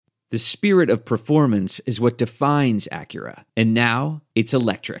The spirit of performance is what defines Acura, and now it's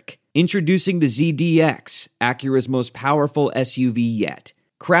electric. Introducing the ZDX, Acura's most powerful SUV yet.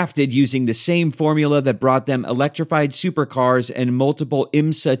 Crafted using the same formula that brought them electrified supercars and multiple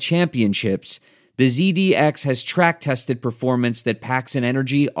IMSA championships, the ZDX has track-tested performance that packs an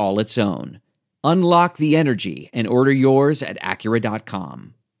energy all its own. Unlock the energy and order yours at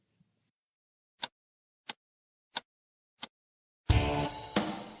Acura.com.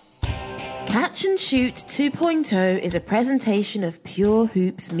 Catch and Shoot 2.0 is a presentation of Pure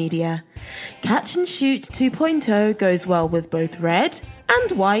Hoops Media. Catch and Shoot 2.0 goes well with both red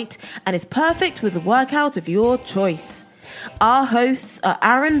and white and is perfect with the workout of your choice. Our hosts are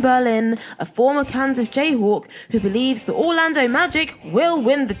Aaron Berlin, a former Kansas Jayhawk who believes the Orlando Magic will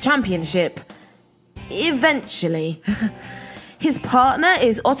win the championship. Eventually. His partner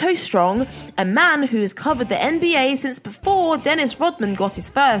is Otto Strong, a man who has covered the NBA since before Dennis Rodman got his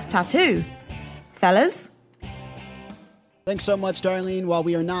first tattoo. Fellas? Thanks so much, Darlene. While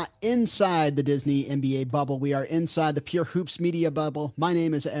we are not inside the Disney NBA bubble, we are inside the Pure Hoops Media bubble. My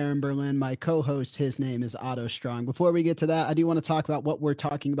name is Aaron Berlin. My co-host, his name is Otto Strong. Before we get to that, I do want to talk about what we're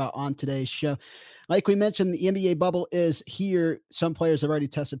talking about on today's show. Like we mentioned, the NBA bubble is here. Some players have already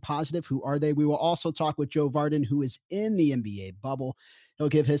tested positive. Who are they? We will also talk with Joe Vardon, who is in the NBA bubble. He'll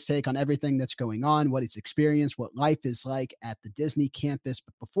give his take on everything that's going on, what he's experienced, what life is like at the Disney campus.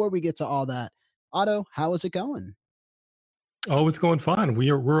 But before we get to all that, Otto, how is it going? Oh, it's going fine.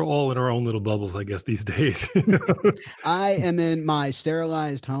 We're all in our own little bubbles, I guess, these days. I am in my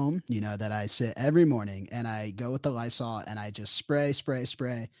sterilized home, that I sit every morning and I go with the Lysol and I just spray,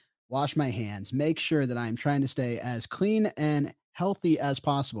 wash my hands, make sure that I'm trying to stay as clean and healthy as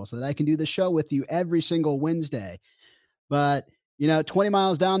possible so that I can do the show with you every single Wednesday. But, 20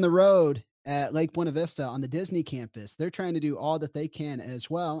 miles down the road at Lake Buena Vista on the Disney campus, they're trying to do all that they can as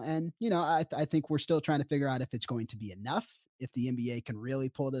well. And, I think we're still trying to figure out if it's going to be enough, if the NBA can really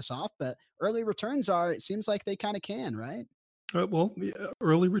pull this off. But early returns it seems like they kind of can, right?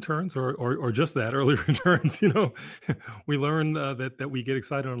 Early returns or just that, early returns, we learn that we get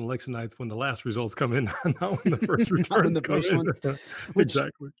excited on election nights when the last results come in, not when the first returns come in.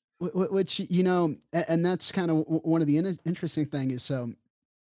 Exactly. Which, and that's kind of one of the interesting things is, so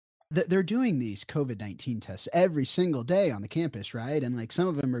they're doing these COVID-19 tests every single day on the campus, right? And like some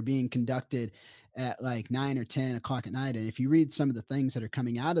of them are being conducted at like 9 or 10 o'clock at night. And if you read some of the things that are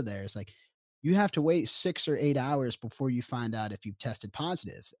coming out of there, it's like you have to wait 6 or 8 hours before you find out if you've tested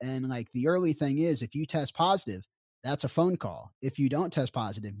positive. And like the early thing is, if you test positive, that's a phone call. If you don't test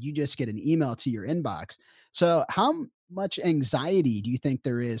positive, you just get an email to your inbox. So how much anxiety do you think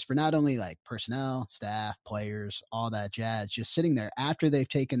there is for not only like personnel, staff, players, all that jazz, just sitting there after they've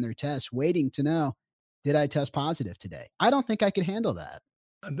taken their test, waiting to know, did I test positive today? I don't think I could handle that.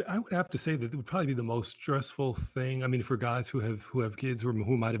 I would have to say that it would probably be the most stressful thing. I mean, for guys who have kids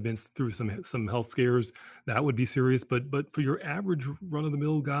who might have been through some health scares, that would be serious. But for your average run of the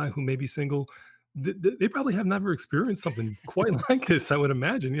mill guy who may be single, they probably have never experienced something quite like this. I would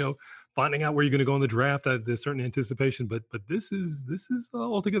imagine, finding out where you're going to go in the draft, there's certain anticipation, but this is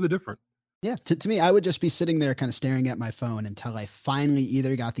altogether different. Yeah, to me, I would just be sitting there kind of staring at my phone until I finally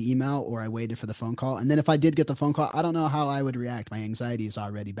either got the email or I waited for the phone call. And then if I did get the phone call, I don't know how I would react. My anxiety is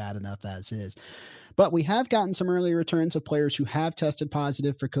already bad enough as is. But we have gotten some early returns of players who have tested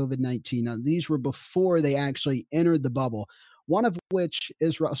positive for COVID-19. Now, these were before they actually entered the bubble, one of which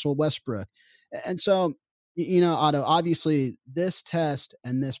is Russell Westbrook. And so, Otto, obviously this test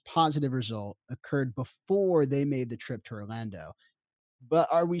and this positive result occurred before they made the trip to Orlando. But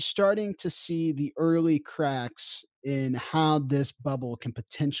are we starting to see the early cracks in how this bubble can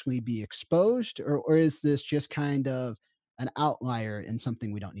potentially be exposed? Or is this just kind of an outlier and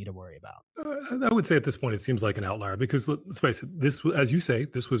something we don't need to worry about? I would say at this point, it seems like an outlier because let's face it, this, as you say,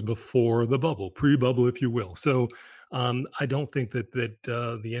 this was before the bubble, pre-bubble, if you will. So I don't think that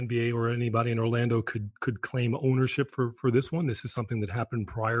the NBA or anybody in Orlando could claim ownership for this one. This is something that happened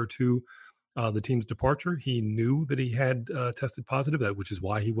prior to the team's departure. He knew that he had tested positive, which is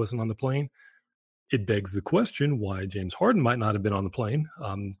why he wasn't on the plane. It begs the question why James Harden might not have been on the plane.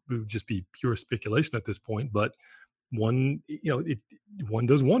 It would just be pure speculation at this point. But one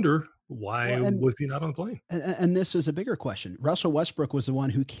does wonder why was he not on the plane? And this is a bigger question. Russell Westbrook was the one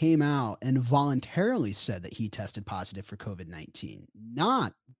who came out and voluntarily said that he tested positive for COVID-19,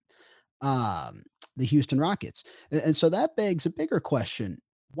 not the Houston Rockets. And so that begs a bigger question.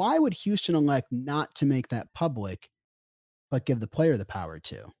 Why would Houston elect not to make that public, but give the player the power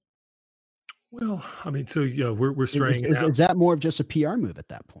to? Well, I mean, so we're straying. Is that more of just a PR move at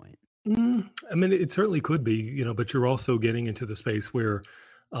that point? I mean, it certainly could be, but you're also getting into the space where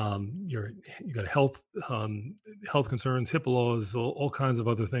You got health concerns, HIPAA laws, all kinds of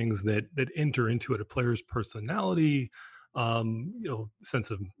other things that enter into it. A player's personality,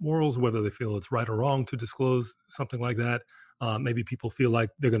 sense of morals, whether they feel it's right or wrong to disclose something like that. Maybe people feel like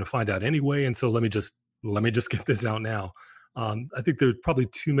they're going to find out anyway, and so let me just get this out now. I think there's probably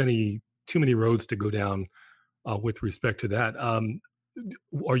too many roads to go down with respect to that.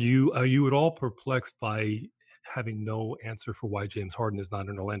 Are you at all perplexed by having no answer for why James Harden is not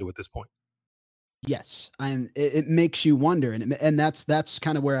in Orlando at this point? Yes, it makes you wonder, and that's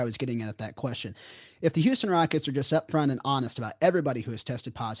kind of where I was getting at that question. If the Houston Rockets are just upfront and honest about everybody who has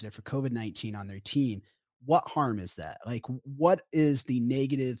tested positive for COVID-19 on their team, what harm is that? Like, what is the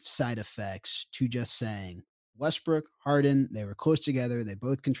negative side effects to just saying Westbrook, Harden, they were close together, they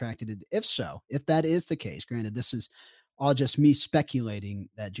both contracted it? If so, if that is the case, granted, this is all just me speculating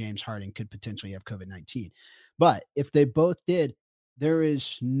that James Harden could potentially have COVID-19. But if they both did, there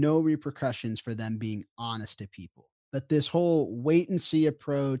is no repercussions for them being honest to people. But this whole wait and see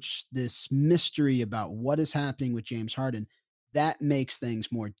approach, this mystery about what is happening with James Harden, that makes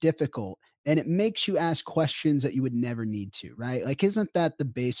things more difficult. And it makes you ask questions that you would never need to, right? Like, isn't that the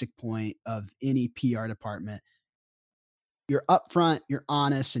basic point of any PR department? You're upfront, you're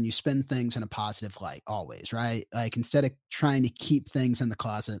honest, and you spin things in a positive light always, right? Like, instead of trying to keep things in the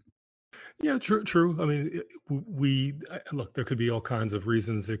closet. Yeah, true, true. I mean, look. There could be all kinds of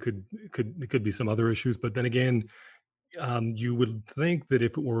reasons. It could be some other issues, but then again, you would think that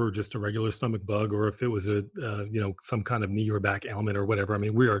if it were just a regular stomach bug, or if it was some kind of knee or back ailment or whatever. I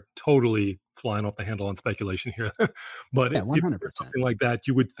mean, we are totally flying off the handle on speculation here. But Yeah, if it were 100%. something like that,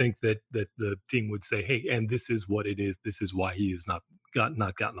 you would think that the team would say, "Hey, and this is what it is. This is why he is not gotten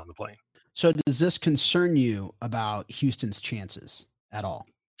on the plane." So does this concern you about Houston's chances at all?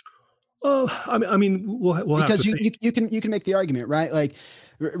 I mean, we'll have to Because you see. you you can make the argument, right? Like,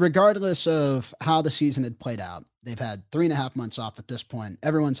 regardless of how the season had played out, they've had 3.5 months off at this point.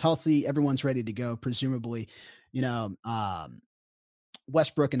 Everyone's healthy, everyone's ready to go. Presumably, you know,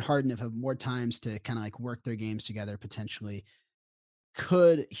 Westbrook and Harden have had more times to kind of like work their games together potentially.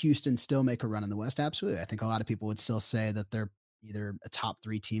 Could Houston still make a run in the West? Absolutely. I think a lot of people would still say that they're either a top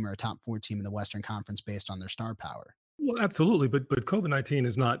 3 team or a top 4 team in the Western Conference based on their star power. Well, absolutely, but COVID-19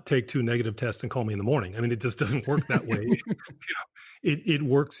 is not take 2 negative tests and call me in the morning. I mean, it just doesn't work that way. It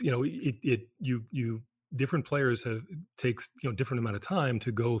works, you different players have takes, different amount of time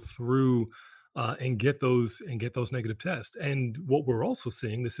to go through, and get those negative tests. And what we're also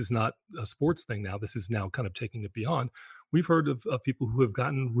seeing, this is not a sports thing now, this is now kind of taking it beyond. We've heard of people who have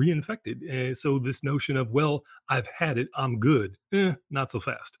gotten reinfected, so this notion of, "Well, I've had it, I'm good," not so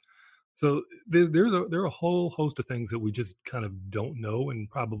fast. So there are a whole host of things that we just kind of don't know and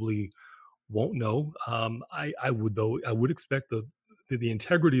probably won't know. I would expect the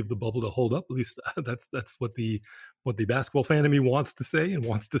integrity of the bubble to hold up. At least that's what the basketball fan in me wants to say and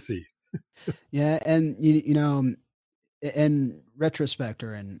wants to see. Yeah, and in retrospect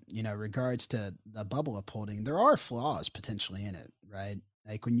or in regards to the bubble upholding, there are flaws potentially in it, right?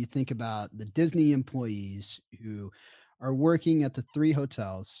 Like when you think about the Disney employees who are working at the 3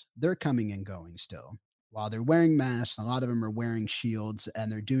 hotels, they're coming and going still. While they're wearing masks, a lot of them are wearing shields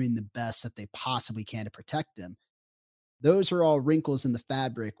and they're doing the best that they possibly can to protect them. Those are all wrinkles in the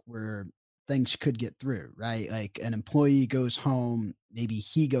fabric where things could get through, right? Like an employee goes home, maybe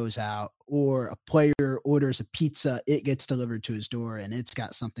he goes out, or a player orders a pizza, it gets delivered to his door and it's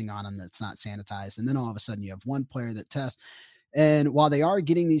got something on him that's not sanitized. And then all of a sudden you have one player that tests. And while they are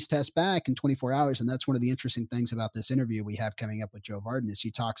getting these tests back in 24 hours, and that's one of the interesting things about this interview we have coming up with Joe Vardon, is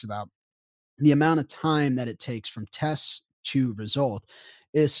he talks about the amount of time that it takes from tests to result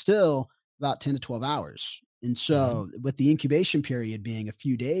is still about 10 to 12 hours. And Mhm. so, with the incubation period being a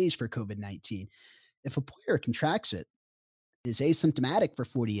few days for COVID 19, if a player contracts it, is asymptomatic for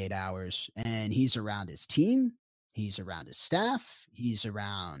 48 hours, and he's around his team, he's around his staff, he's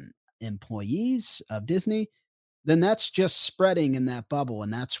around employees of Disney, then that's just spreading in that bubble.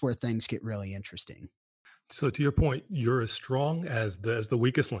 And that's where things get really interesting. So to your point, you're as strong as the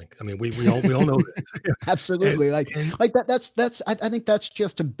weakest link. I mean, we all know this. and Absolutely. and Like I think that's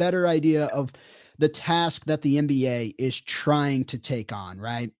just a better idea of the task that the NBA is trying to take on,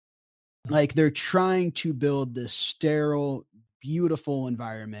 right? Like they're trying to build this sterile, beautiful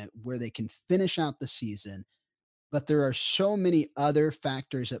environment where they can finish out the season, but there are so many other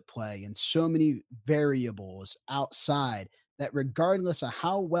factors at play and so many variables outside that regardless of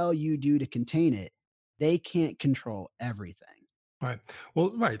how well you do to contain it, they can't control everything. Right.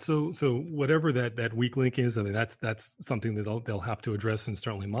 Well, right. So whatever that weak link is, I mean, that's something that they'll have to address and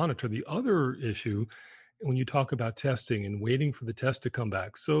certainly monitor. The other issue when you talk about testing and waiting for the test to come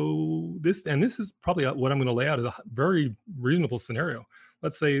back. So this is probably what I'm going to lay out as a very reasonable scenario.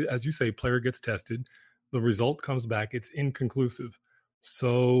 Let's say, as you say, player gets tested, the result comes back, it's inconclusive.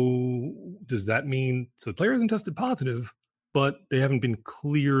 So does that mean the player isn't tested positive, but they haven't been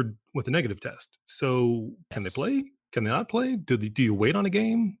cleared with a negative test? So can they play? Can they not play? Do you wait on a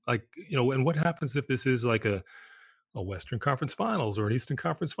game? Like, and what happens if this is like a Western Conference Finals or an Eastern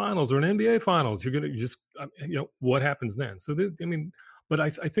Conference Finals or an NBA Finals? You're going to just, what happens then? So, but I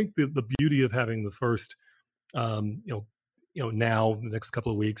think the beauty of having the first, now the next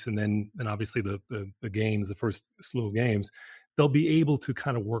couple of weeks, and obviously the games, the first slew of games, they'll be able to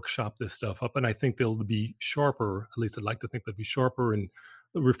kind of workshop this stuff up. And I think they'll be sharper. At least I'd like to think they'll be sharper and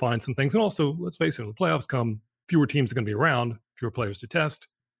refine some things. And also, let's face it, when the playoffs come, fewer teams are going to be around, fewer players to test.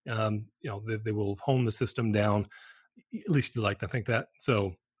 They will hone the system down. At least you like to think that.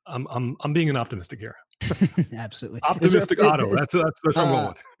 So I'm being an optimistic here. Absolutely. Optimistic Otto. That's what I'm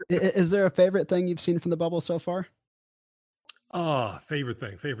going with. Is there a favorite thing you've seen from the bubble so far? Favorite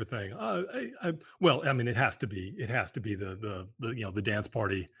thing. Well, I mean, it has to be the dance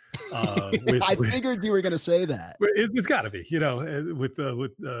party. I figured you were going to say that. It's got to be, with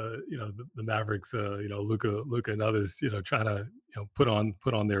the Mavericks, Luka and others, trying to put on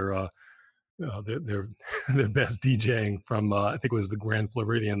their best DJing from I think it was the Grand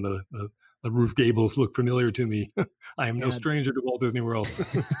Floridian. The roof gables look familiar to me. I am no stranger to Walt Disney World.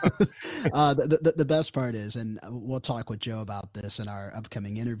 The best part is, and we'll talk with Joe about this in our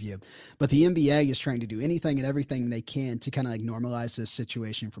upcoming interview, but the NBA is trying to do anything and everything they can to kind of like normalize this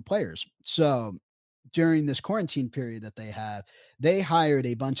situation for players. So during this quarantine period that they hired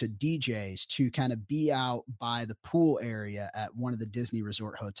a bunch of DJs to kind of be out by the pool area at one of the Disney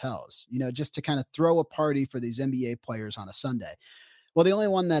resort hotels, just to kind of throw a party for these NBA players on a Sunday. Well, the only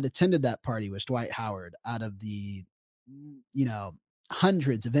one that attended that party was Dwight Howard out of the,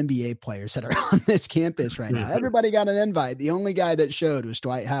 hundreds of NBA players that are on this campus right now. Everybody got an invite. The only guy that showed was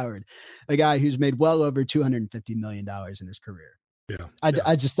Dwight Howard, a guy who's made well over $250 million in his career. Yeah.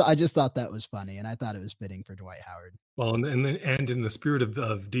 I just thought that was funny, and I thought it was fitting for Dwight Howard. Well, and in the spirit of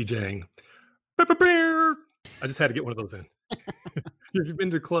DJing, I just had to get one of those in. If you've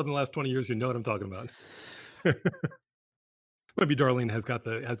been to the club in the last 20 years, you know what I'm talking about. Maybe Darlene has got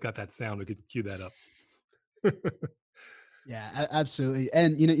that sound. We could cue that up. Yeah, absolutely.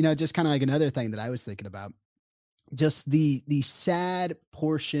 And just kind of like another thing that I was thinking about, just the sad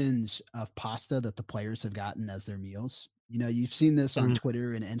portions of pasta that the players have gotten as their meals. You've seen this on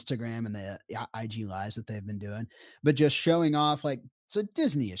Twitter and Instagram and the IG lives that they've been doing, but just showing off like, so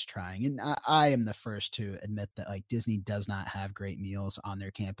Disney is trying, and I am the first to admit that like Disney does not have great meals on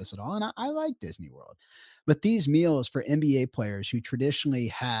their campus at all. And I like Disney World, but these meals for NBA players who traditionally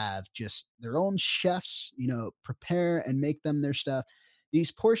have just their own chefs, prepare and make them their stuff.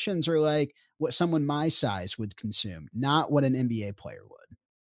 These portions are like what someone my size would consume, not what an NBA player would.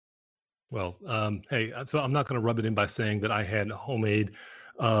 Well, hey, so I'm not going to rub it in by saying that I had homemade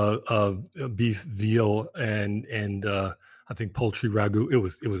beef veal and I think poultry ragu. It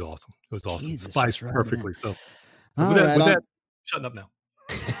was awesome. It was awesome. Jesus, spiced right, perfectly. man. So with that, shutting up now.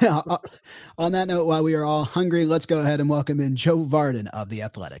 On that note, while we are all hungry, let's go ahead and welcome in Joe Vardon of The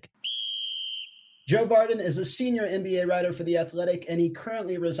Athletic. Joe Vardon is a senior NBA writer for The Athletic, and he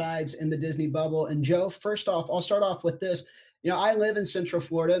currently resides in the Disney bubble. And Joe, first off, I'll start off with this. I live in Central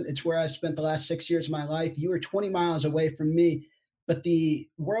Florida. It's where I spent the last 6 years of my life. You were 20 miles away from me, but the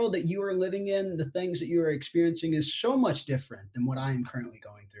world that you are living in, the things that you are experiencing is so much different than what I am currently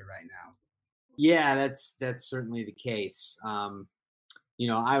going through right now. Yeah, that's certainly the case.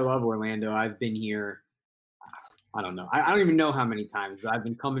 I love Orlando. I've been here. I don't know. I don't even know how many times, but I've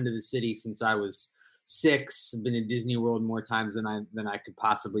been coming to the city since I was 6. I've been in Disney World more times than I could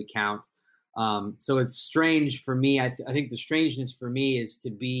possibly count. So it's strange for me. I think the strangeness for me is to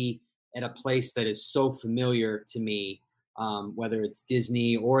be at a place that is so familiar to me, whether it's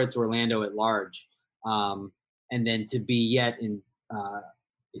Disney or it's Orlando at large. And then to be yet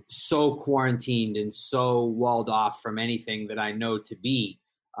so quarantined and so walled off from anything that I know to be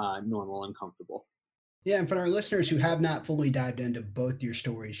normal and comfortable. Yeah, and for our listeners who have not fully dived into both your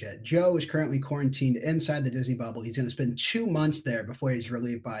stories yet, Joe is currently quarantined inside the Disney bubble. He's going to spend 2 months there before he's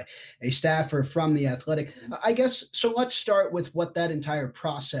relieved by a staffer from The Athletic. I guess, so let's start with what that entire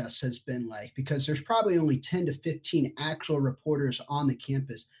process has been like, because there's probably only 10 to 15 actual reporters on the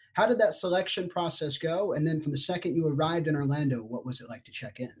campus. How did that selection process go? And then from the second you arrived in Orlando, what was it like to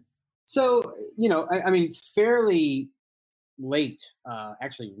check in? So, fairly late,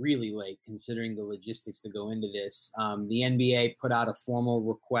 actually really late, considering the logistics that go into this. The NBA put out a formal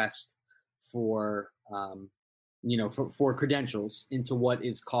request for for credentials into what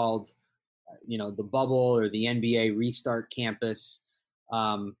is called the bubble or the NBA Restart Campus.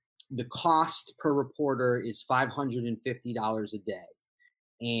 The cost per reporter is $550 a day,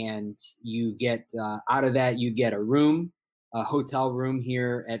 and you get out of that you get a hotel room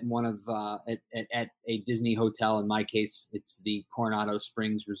here at one of at a Disney hotel. In my case, it's the Coronado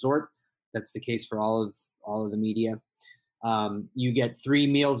Springs Resort. That's the case for all of the media. You get 3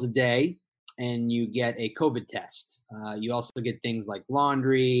 meals a day, and you get a COVID test. You also get things like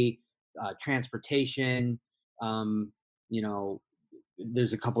laundry, transportation.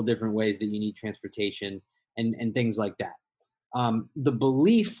 There's a couple different ways that you need transportation and things like that. The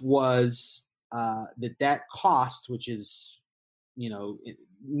belief was that cost, which is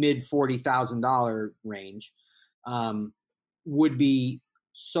mid $40,000 range, would be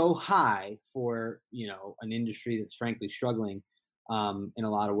so high for an industry that's frankly struggling in a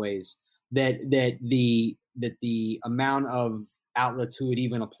lot of ways that the amount of outlets who would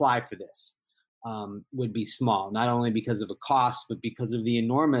even apply for this would be small, not only because of a cost, but because of the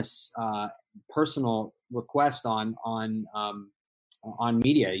enormous personal request on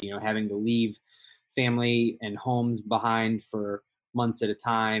media, having to leave family and homes behind for months at a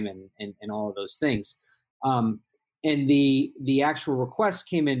time and all of those things. And the actual request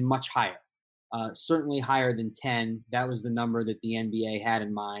came in much higher, certainly higher than 10. That was the number that the NBA had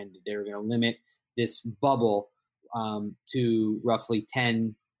in mind. They were going to limit this bubble to roughly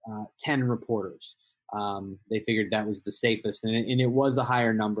 10 reporters. They figured that was the safest, and it was a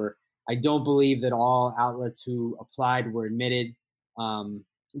higher number. I don't believe that all outlets who applied were admitted,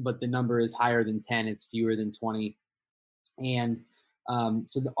 but the number is higher than 10. It's fewer than 20. And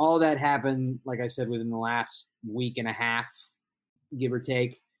so all that happened, like I said, within the last week and a half, give or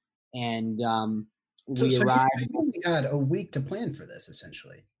take. And we arrived. You only had a week to plan for this,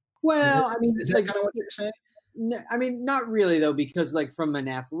 essentially. Well, is that kind of what you're saying? I mean, not really, though, because from an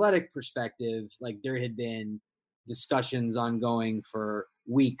athletic perspective, there had been discussions ongoing for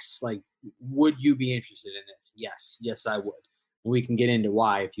weeks. Would you be interested in this? Yes, I would. We can get into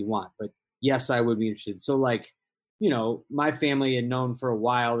why if you want, but yes, I would be interested. So my family had known for a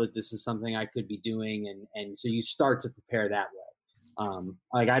while that this is something I could be doing. And so you start to prepare that way.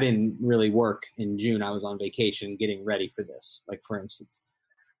 I didn't really work in June. I was on vacation getting ready for this, for instance.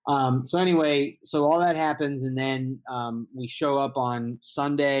 So anyway, so all that happens, and then we show up on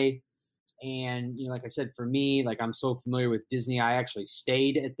Sunday, and like I said, for me, I'm so familiar with Disney, I actually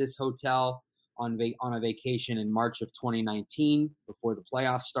stayed at this hotel on a vacation in March of 2019 before the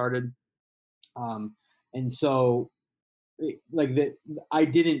playoffs started, and so I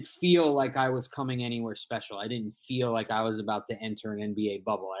didn't feel like I was coming anywhere special. I didn't feel like I was about to enter an NBA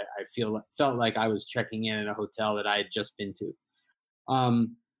bubble. I felt like I was checking in at a hotel that I had just been to.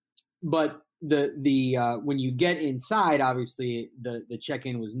 But the when you get inside, obviously the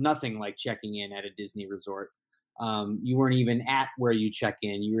check-in was nothing like checking in at a Disney resort. You weren't even at where you check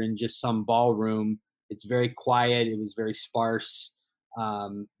in. You were in just some ballroom. It's very quiet. It was very sparse.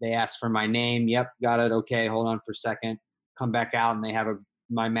 They asked for my name. Yep, got it. Okay, hold on for a second. Come back out, and they have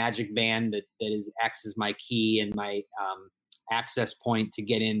my magic band that acts as my key and my access point to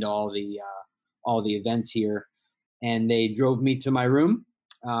get into all the events here. And they drove me to my room.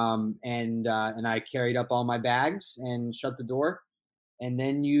 And I carried up all my bags and shut the door. And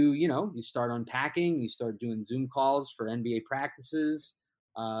then you start unpacking, you start doing Zoom calls for NBA practices.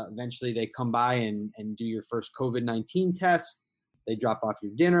 Eventually they come by and do your first COVID-19 test. They drop off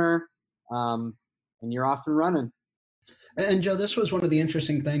your dinner, and you're off and running. And Joe, this was one of the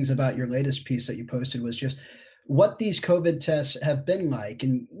interesting things about your latest piece that you posted was just what these COVID tests have been like,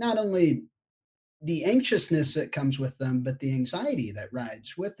 and not only the anxiousness that comes with them, but the anxiety that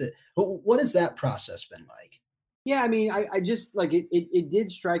rides with it. What has that process been like? Yeah, I mean, I just it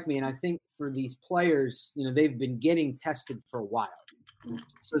did strike me. And I think for these players, they've been getting tested for a while.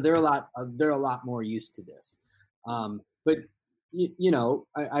 So they're a lot more used to this. But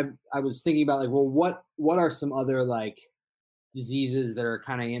I was thinking about what are some other diseases that are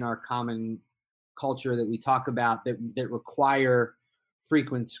kind of in our common culture that we talk about that require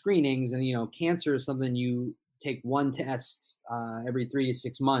frequent screenings. And cancer is something you take one test every 3 to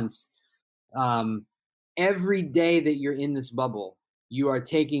 6 months. Every day that you're in this bubble, you are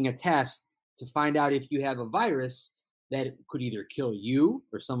taking a test to find out if you have a virus that could either kill you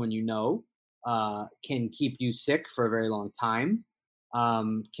or someone can keep you sick for a very long time,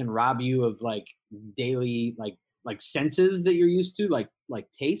 can rob you of daily senses that you're used to, like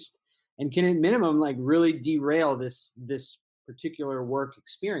taste, and can at minimum really derail this particular work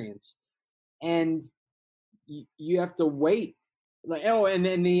experience. And you have to wait like, oh, and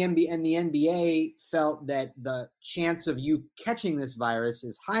then the NBA felt that the chance of you catching this virus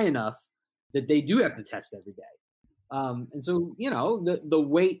is high enough that they do have to test every day. And so, the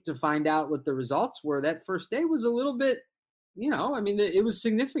wait to find out what the results were that first day was a little bit, it was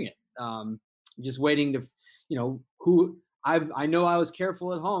significant. Just waiting to, I know I was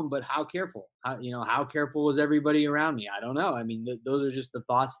careful at home, but how careful? How careful was everybody around me? I don't know. I mean, those are just the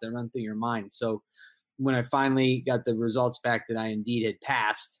thoughts that run through your mind. So when I finally got the results back that I indeed had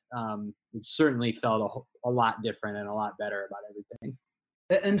passed, it certainly felt a lot different and a lot better about everything.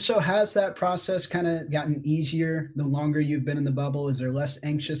 And so has that process kind of gotten easier the longer you've been in the bubble? Is there less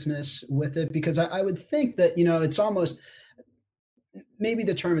anxiousness with it? Because I would think that, it's almost, maybe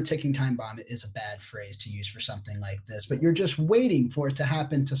the term a ticking time bomb is a bad phrase to use for something like this, but you're just waiting for it to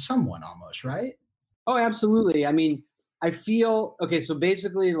happen to someone almost, right? Oh, absolutely. I mean, I feel, okay, so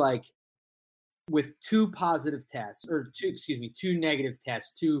basically like with two negative tests,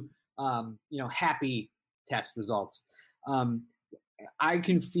 two, happy test results, I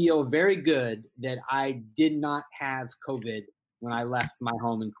can feel very good that I did not have COVID when I left my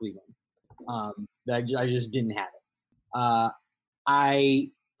home in Cleveland. That I just didn't have it.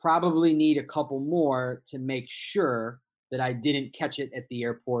 I probably need a couple more to make sure that I didn't catch it at the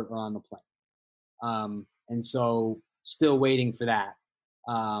airport or on the plane. And so still waiting for that.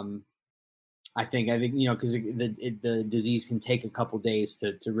 I think, because the disease can take a couple days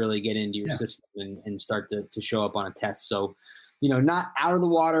to really get into your system and start to show up on a test. So, not out of the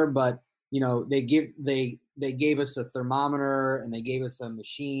water, but, they gave us a thermometer and they gave us a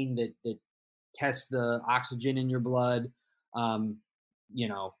machine that tests the oxygen in your blood.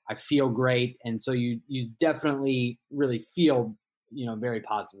 I feel great. And so you definitely really feel, very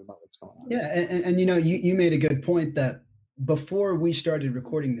positive about what's going on. Yeah. And you made a good point that before we started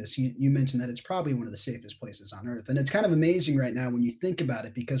recording this, you mentioned that it's probably one of the safest places on earth. And it's kind of amazing right now when you think about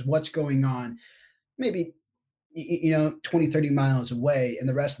it, because what's going on maybe 20, 30 miles away in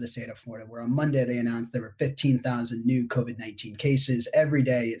the rest of the state of Florida, where on Monday they announced there were 15,000 new COVID-19 cases. Every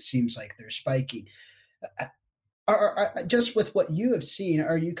day it seems like they're spiking. Just with what you have seen,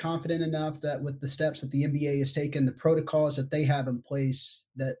 are you confident enough that with the steps that the NBA has taken, the protocols that they have in place,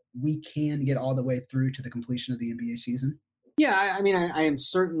 that we can get all the way through to the completion of the NBA season? Yeah, I mean, I am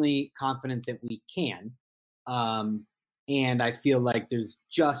certainly confident that we can. And I feel like there's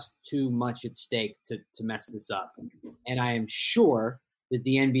just too much at stake to mess this up. And I am sure that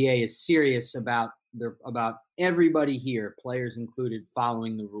the NBA is serious about everybody here, players included,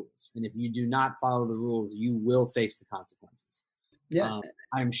 following the rules. And if you do not follow the rules, you will face the consequences. Yeah,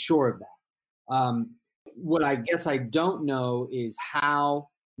 I'm sure of that. What I guess I don't know is how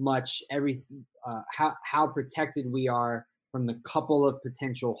much how protected we are from the couple of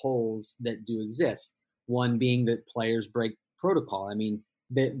potential holes that do exist. One being that players break protocol. I mean,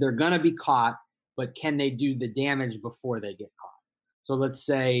 they're going to be caught, but can they do the damage before they get caught? So let's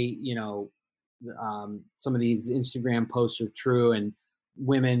say, some of these Instagram posts are true and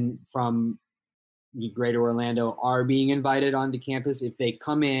women from greater Orlando are being invited onto campus. If they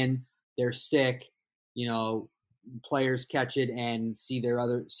come in, they're sick, players catch it and see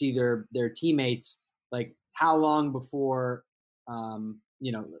their teammates, like how long before,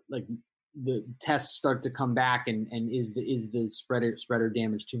 like the tests start to come back and is the spreader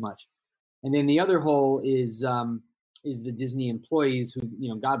damage too much? And then the other hole is the Disney employees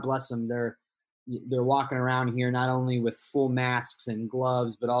who, God bless them. They're walking around here not only with full masks and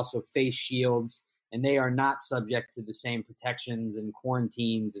gloves, but also face shields, and they are not subject to the same protections and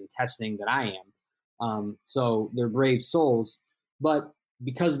quarantines and testing that I am. So they're brave souls, but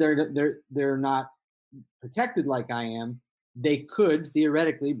because they're not protected like I am, they could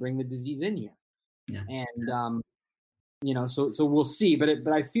theoretically bring the disease in here. Yeah. And so we'll see, but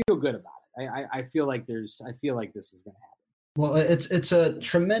I feel good about it. I feel like this is going to happen. Well, it's a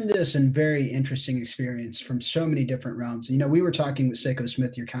tremendous and very interesting experience from so many different realms. We were talking with Seiko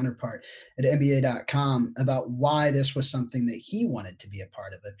Smith, your counterpart at NBA.com, about why this was something that he wanted to be a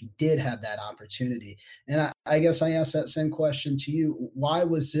part of if he did have that opportunity. And I guess I asked that same question to you. Why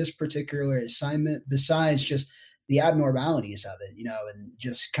was this particular assignment, besides just the abnormalities of it, and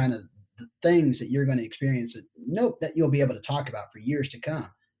just kind of the things that you're going to experience that you'll be able to talk about for years to come?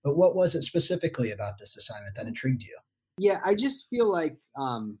 But what was it specifically about this assignment that intrigued you? Yeah, I just feel like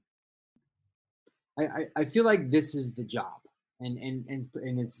I feel like this is the job, and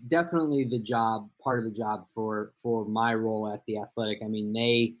it's definitely the job, part of the job for my role at The Athletic. I mean,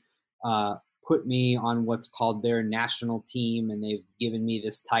 they put me on what's called their national team, and they've given me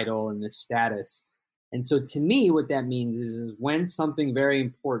this title and this status. And so to me, what that means is when something very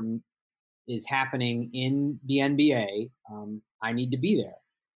important is happening in the NBA, I need to be there.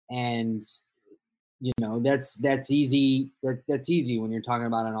 And that's easy. That's easy when you're talking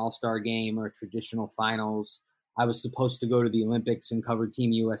about an all-star game or a traditional finals. I was supposed to go to the Olympics and cover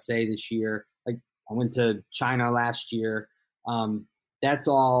Team USA this year. Like, I went to China last year. That's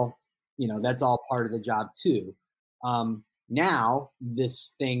all part of the job too. Now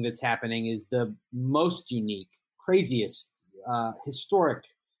this thing that's happening is the most unique, craziest, historic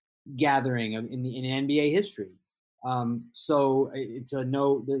gathering in NBA history. So there's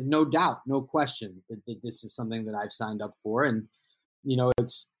no doubt, no question that this is something that I've signed up for. And,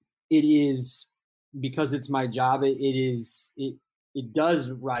 it is, because it's my job. It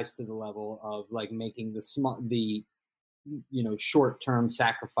does rise to the level of like making the short-term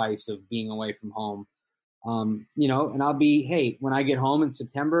sacrifice of being away from home. And I'll be, when I get home in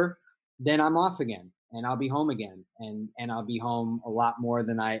September, then I'm off again and I'll be home again. And I'll be home a lot more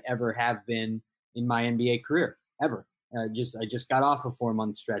than I ever have been in my NBA career, ever. I just got off a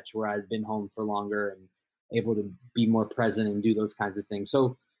 4-month stretch where I'd been home for longer and able to be more present and do those kinds of things.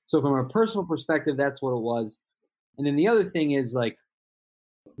 So from a personal perspective, that's what it was. And then the other thing is, like,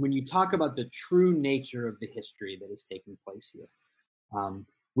 when you talk about the true nature of the history that is taking place here,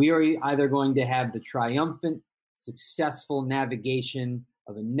 we are either going to have the triumphant, successful navigation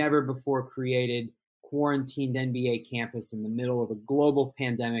of a never-before-created quarantined NBA campus in the middle of a global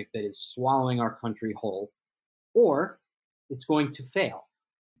pandemic that is swallowing our country whole, or it's going to fail.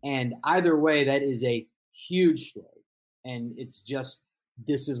 And either way, that is a huge story. And it's just,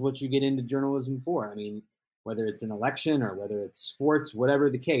 this is what you get into journalism for. I mean, whether it's an election or whether it's sports, whatever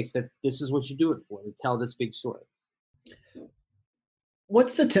the case, that this is what you do it for, to tell this big story.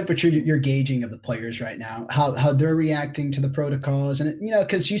 What's the temperature you're gauging of the players right now? How they're reacting to the protocols? And,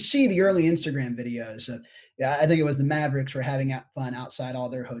 because you see the early Instagram videos of, I think it was the Mavericks were having fun outside all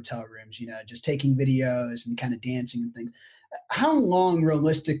their hotel rooms, just taking videos and kind of dancing and things. How long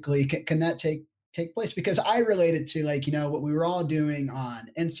realistically can that take place? Because I related to, like, what we were all doing on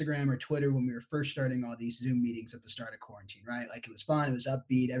Instagram or Twitter when we were first starting all these Zoom meetings at the start of quarantine, right? Like, it was fun, it was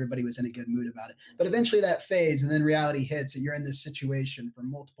upbeat, everybody was in a good mood about it. But eventually that fades, and then reality hits, and you're in this situation for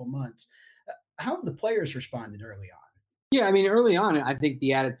multiple months. How have the players responded early on? Yeah, I mean, early on, I think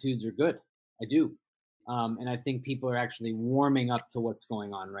the attitudes are good. I do. And I think people are actually warming up to what's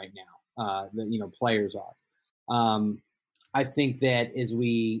going on right now. Players are. I think that as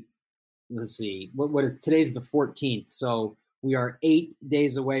let's see, what is today's the 14th. So we are 8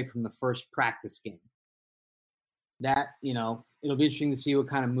 days away from the first practice game. That, it'll be interesting to see what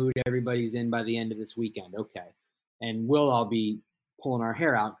kind of mood everybody's in by the end of this weekend. Okay. And we'll all be pulling our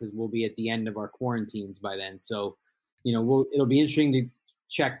hair out because we'll be at the end of our quarantines by then. So, it'll be interesting to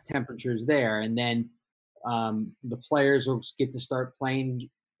check temperatures there. And then the players will get to start playing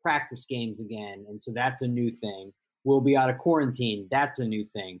practice games again. And so that's a new thing. We'll be out of quarantine. That's a new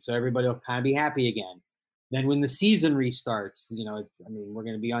thing. So everybody will kind of be happy again. Then when the season restarts, we're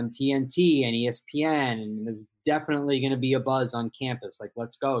going to be on TNT and ESPN, and there's definitely going to be a buzz on campus. Like,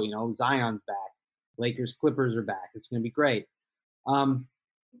 let's go. Zion's back. Lakers, Clippers are back. It's going to be great. So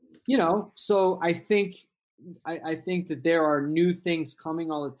I think that there are new things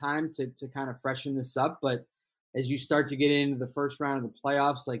coming all the time to kind of freshen this up. But as you start to get into the first round of the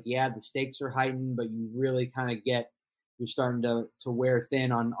playoffs, like, yeah, the stakes are heightened, but you really kind of you're starting to wear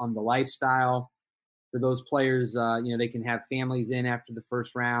thin on the lifestyle. For those players, they can have families in after the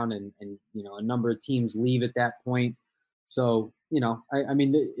first round, and a number of teams leave at that point. So,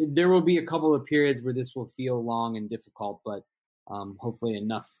 there will be a couple of periods where this will feel long and difficult, but hopefully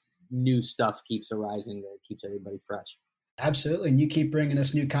enough new stuff keeps arising that keeps everybody fresh. Absolutely. And you keep bringing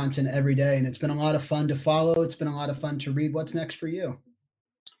us new content every day, and it's been a lot of fun to follow. It's been a lot of fun to read. What's next for you?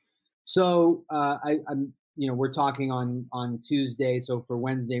 So I'm we're talking on Tuesday. So for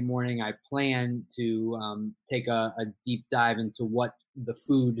Wednesday morning, I plan to take a deep dive into what the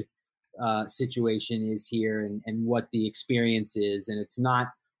food situation is here and what the experience is. And it's not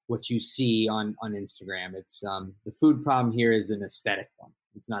what you see on Instagram. It's the food problem here is an aesthetic one.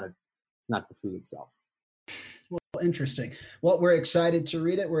 It's not the food itself. Well, interesting. Well, we're excited to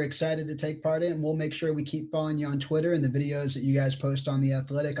read it. We're excited to take part in it, and we'll make sure we keep following you on Twitter and the videos that you guys post on The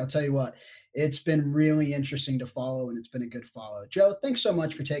Athletic. I'll tell you what, it's been really interesting to follow, and it's been a good follow. Joe, thanks so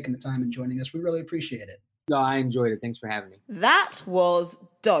much for taking the time and joining us. We really appreciate it. No, I enjoyed it. Thanks for having me. That was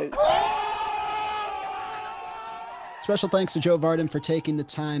dope. Special thanks to Joe Vardon for taking the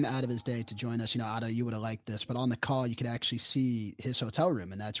time out of his day to join us. Otto, you would have liked this, but on the call, you could actually see his hotel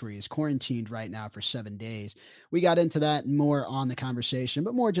room, and that's where he's quarantined right now for 7 days. We got into that and more on the conversation,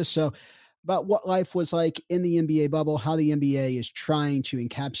 but more just so about what life was like in the NBA bubble, how the NBA is trying to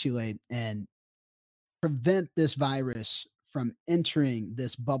encapsulate and prevent this virus from entering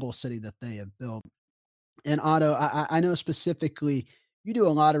this bubble city that they have built. And Otto, I know specifically you do a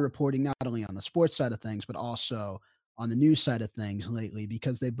lot of reporting, not only on the sports side of things, but also on the news side of things lately,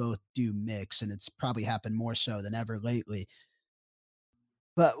 because they both do mix, and it's probably happened more so than ever lately.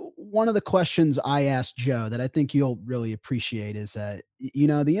 But one of the questions I asked Joe that I think you'll really appreciate is that, the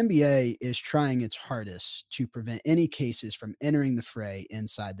NBA is trying its hardest to prevent any cases from entering the fray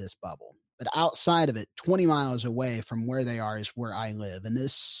inside this bubble. But outside of it, 20 miles away from where they are is where I live. And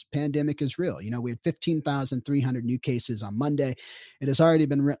this pandemic is real. We had 15,300 new cases on Monday. It has already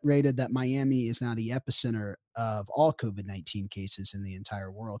been rated that Miami is now the epicenter of all COVID-19 cases in the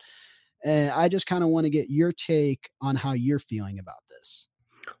entire world. And I just kind of want to get your take on how you're feeling about this.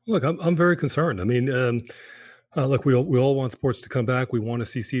 Look, I'm very concerned. I mean, look, we all want sports to come back. We want to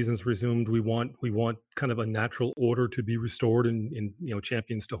see seasons resumed. We want kind of a natural order to be restored, and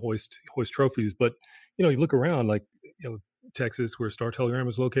champions to hoist trophies. But you look around, like Texas, where Star Telegram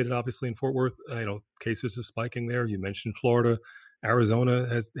is located, obviously in Fort Worth. Cases are spiking there. You mentioned Florida. Arizona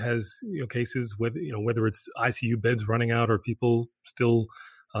has cases, whether it's ICU beds running out or people still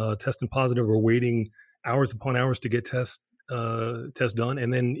testing positive or waiting hours upon hours to get test done,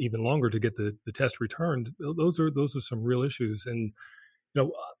 and then even longer to get the test returned. Those are some real issues, and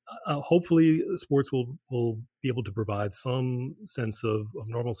hopefully sports will be able to provide some sense of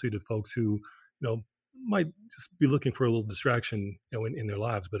normalcy to folks who might just be looking for a little distraction in their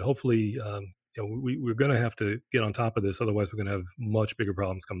lives. But hopefully we're going to have to get on top of this, otherwise we're going to have much bigger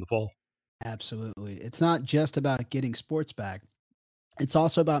problems come the fall. Absolutely. It's not just about getting sports back. It's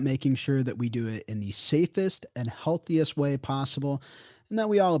also about making sure that we do it in the safest and healthiest way possible, and that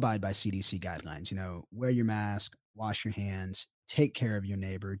we all abide by CDC guidelines. Wear your mask, wash your hands, take care of your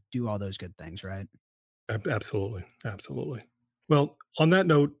neighbor, do all those good things, right? Absolutely. Absolutely. Well, on that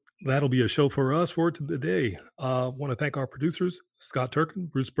note, that'll be a show for us for today. I want to thank our producers, Scott Turkin,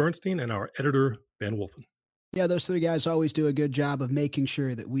 Bruce Bernstein, and our editor, Ben Wolfen. Yeah, those three guys always do a good job of making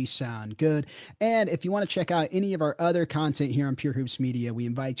sure that we sound good. And if you want to check out any of our other content here on Pure Hoops Media, we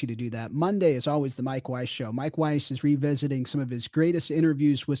invite you to do that. Monday is always the Mike Weiss Show. Mike Weiss is revisiting some of his greatest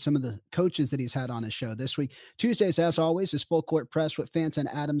interviews with some of the coaches that he's had on his show this week. Tuesdays, as always, is Full Court Press with Fanton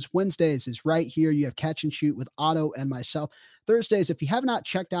Adams. Wednesdays is right here. You have Catch and Shoot with Otto and myself. Thursdays, if you have not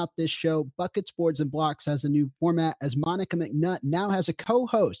checked out this show, Buckets, Boards, and Blocks has a new format, as Monica McNutt now has a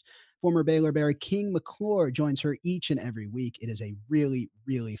co-host. Former Baylor Bear King McClure joins her each and every week. It is a really,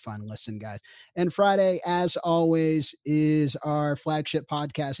 really fun listen, guys. And Friday, as always, is our flagship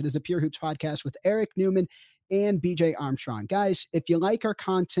podcast. It is a Pure Hoops podcast with Eric Newman and BJ Armstrong. Guys, if you like our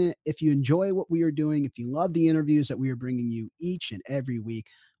content, if you enjoy what we are doing, if you love the interviews that we are bringing you each and every week,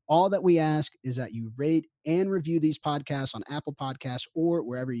 all that we ask is that you rate and review these podcasts on Apple Podcasts or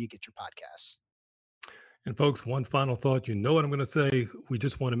wherever you get your podcasts. And folks, one final thought, what I'm going to say, we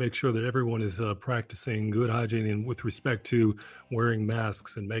just want to make sure that everyone is practicing good hygiene and with respect to wearing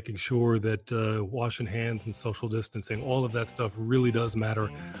masks and making sure that washing hands and social distancing, all of that stuff really does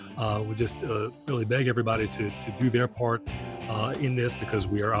matter. We just really beg everybody to do their part in this, because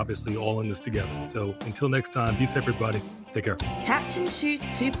we are obviously all in this together. So until next time, be safe, everybody. Take care. Catch and Shoot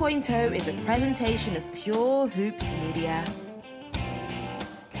 2.0 is a presentation of Pure Hoops Media.